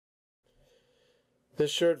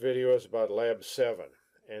This short video is about Lab 7.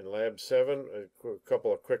 And Lab 7, a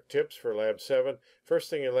couple of quick tips for Lab 7. First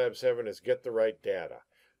thing in Lab 7 is get the right data.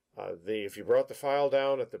 If you brought the file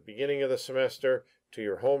down at the beginning of the semester to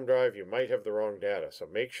your home drive, you might have the wrong data. So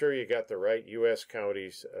make sure you got the right US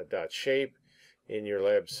counties .shape in your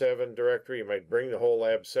Lab 7 directory. You might bring the whole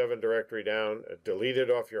Lab 7 directory down, delete it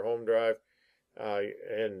off your home drive,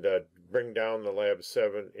 and bring down the Lab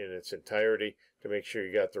 7 in its entirety to make sure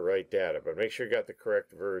you got the right data, but make sure you got the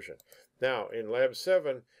correct version. Now, in Lab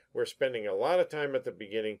 7, we're spending a lot of time at the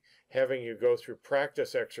beginning having you go through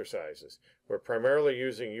practice exercises. We're primarily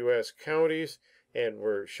using U.S. counties, and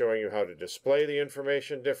we're showing you how to display the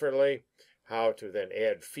information differently, how to then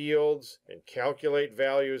add fields and calculate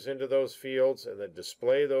values into those fields, and then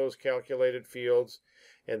display those calculated fields,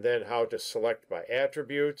 and then how to select by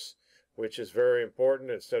attributes, which is very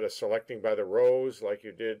important instead of selecting by the rows like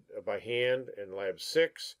you did by hand in Lab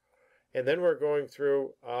 6. And then we're going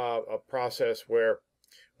through a process where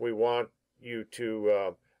we want you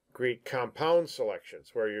to create compound selections,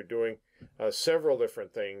 where you're doing several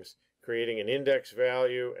different things, creating an index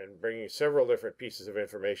value and bringing several different pieces of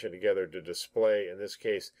information together to display, in this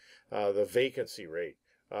case, the vacancy rate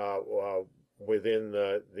within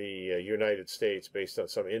the United States based on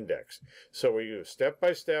some index. So we do step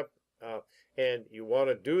by step. And you want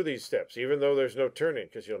to do these steps, even though there's no turn-in,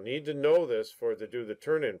 because you'll need to know this to do the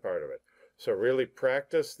turn-in part of it. So really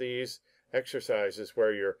practice these exercises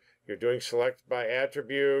where you're doing select by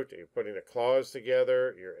attribute, you're putting a clause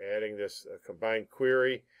together, you're adding this combined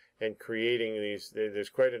query, and creating these. There's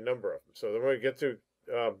quite a number of them. So then when we get to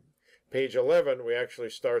page 11, we actually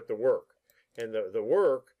start the work. And the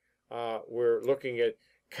work, we're looking at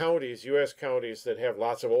counties, U.S. counties that have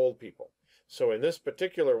lots of old people. So in this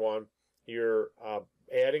particular one, you're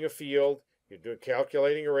adding a field, you're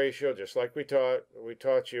calculating a ratio, just like we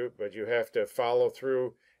taught you, but you have to follow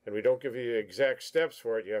through, and we don't give you the exact steps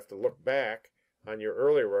for it. You have to look back on your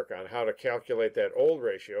earlier work on how to calculate that old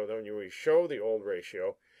ratio. Then we show the old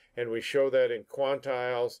ratio, and we show that in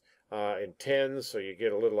quantiles, in tens, so you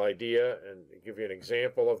get a little idea and give you an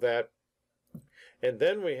example of that. And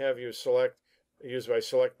then we have you use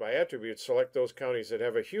select by attribute, select those counties that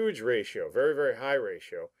have a huge ratio, very, very high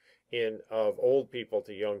ratio of old people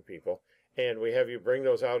to young people. And we have you bring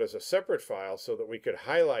those out as a separate file so that we could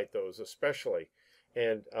highlight those especially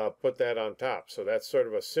and put that on top. So that's sort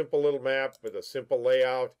of a simple little map with a simple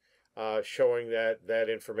layout showing that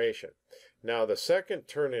information. Now the second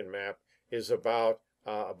turn-in map is about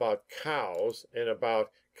cows and about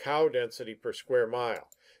cow density per square mile.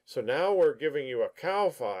 So now we're giving you a cow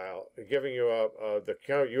file, giving you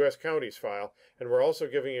the U.S. counties file, and we're also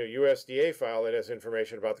giving you a USDA file that has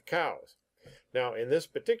information about the cows. Now, in this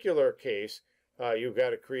particular case, you've got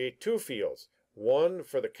to create two fields, one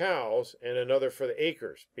for the cows and another for the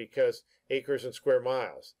acres, because acres and square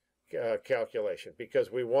miles calculation,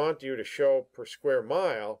 because we want you to show per square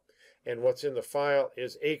mile, and what's in the file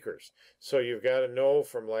is acres. So you've got to know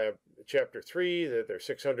from Lab Chapter 3 that there's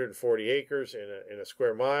 640 acres in a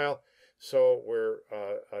square mile. So we're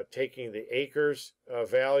taking the acres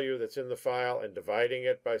value that's in the file and dividing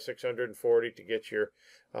it by 640 to get your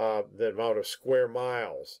the amount of square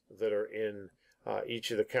miles that are in each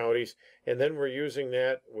of the counties. And then we're using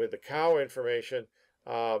that with the cow information,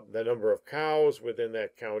 the number of cows within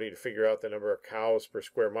that county, to figure out the number of cows per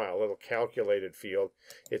square mile, a little calculated field.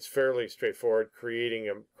 It's fairly straightforward creating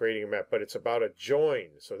a map, but it's about a join.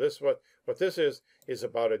 So what this is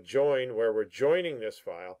about a join, where we're joining this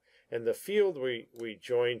file, and the field we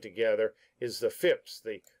join together is the FIPS,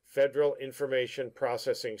 the Federal Information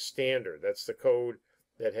Processing Standard. That's the code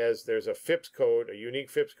that there's a FIPS code, a unique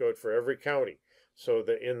FIPS code for every county. So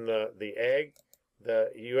in the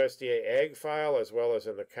USDA ag file, as well as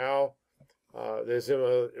in the cow, as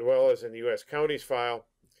well as in the U.S. counties file,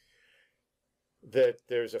 that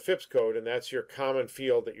there's a FIPS code, and that's your common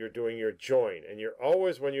field that you're doing your join. And you're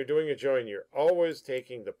always, when you're doing a join, you're always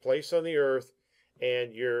taking the place on the earth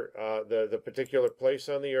and the particular place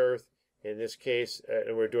on the earth. In this case,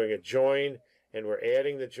 and we're doing a join, and we're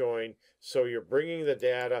adding the join. So you're bringing the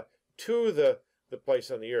data to the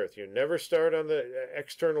place on the earth. You never start on the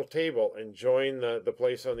external table and join the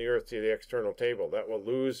place on the earth to the external table. That will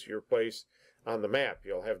lose your place on the map.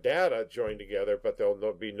 You'll have data joined together, but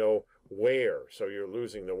there'll be no where, so you're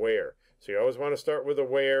losing the where. So you always want to start with the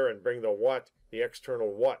where and bring the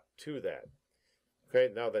external what to that.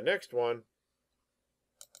 Okay, now the next one,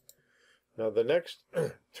 the next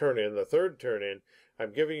turn-in, the third turn-in,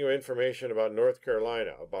 I'm giving you information about North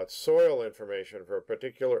Carolina, about soil information for a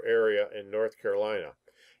particular area in North Carolina.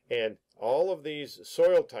 And all of these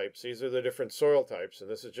soil types, these are the different soil types,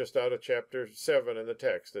 and this is just out of chapter 7 in the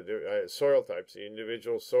text, the soil types, the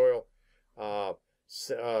individual soil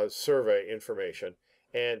survey information.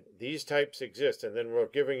 And these types exist, and then we're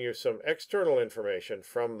giving you some external information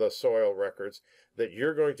from the soil records that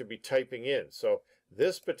you're going to be typing in. So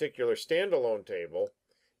this particular standalone table,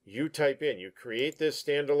 you type in, you create this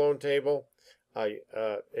standalone table,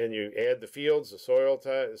 and you add the fields, the soil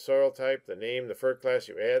type, the name, the FERT class,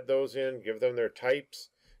 you add those in, give them their types,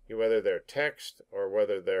 whether they're text or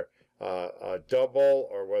whether they're double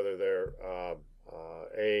or whether they're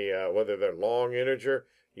whether they're long integer.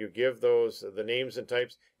 You give those the names and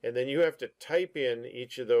types, and then you have to type in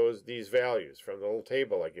each of these values from the little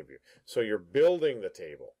table I give you. So you're building the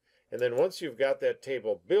table. And then once you've got that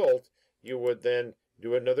table built, you would then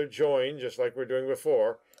do another join, just like we're doing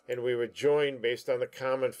before, and we would join based on the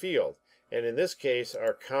common field. And in this case,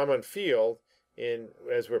 our common field,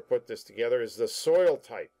 as we put this together, is the soil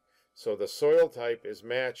type. So the soil type is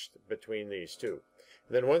matched between these two.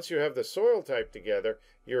 And then once you have the soil type together,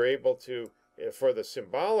 you're able to, for the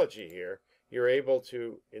symbology here, you're able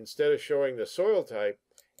to, instead of showing the soil type,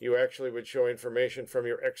 you actually would show information from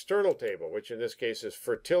your external table, which in this case is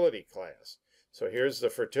fertility class. So here's the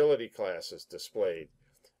fertility classes displayed.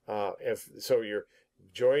 So you're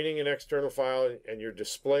joining an external file and you're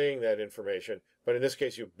displaying that information, but in this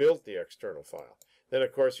case you built the external file. Then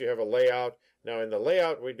of course you have a layout. Now in the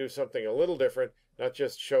layout we do something a little different, not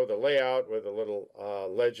just show the layout with a little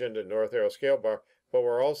legend and north arrow scale bar, but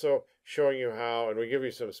we're also showing you how, and we give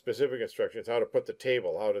you some specific instructions, how to put the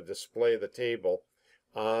table, how to display the table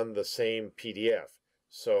on the same PDF.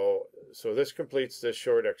 So this completes this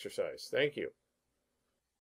short exercise. Thank you.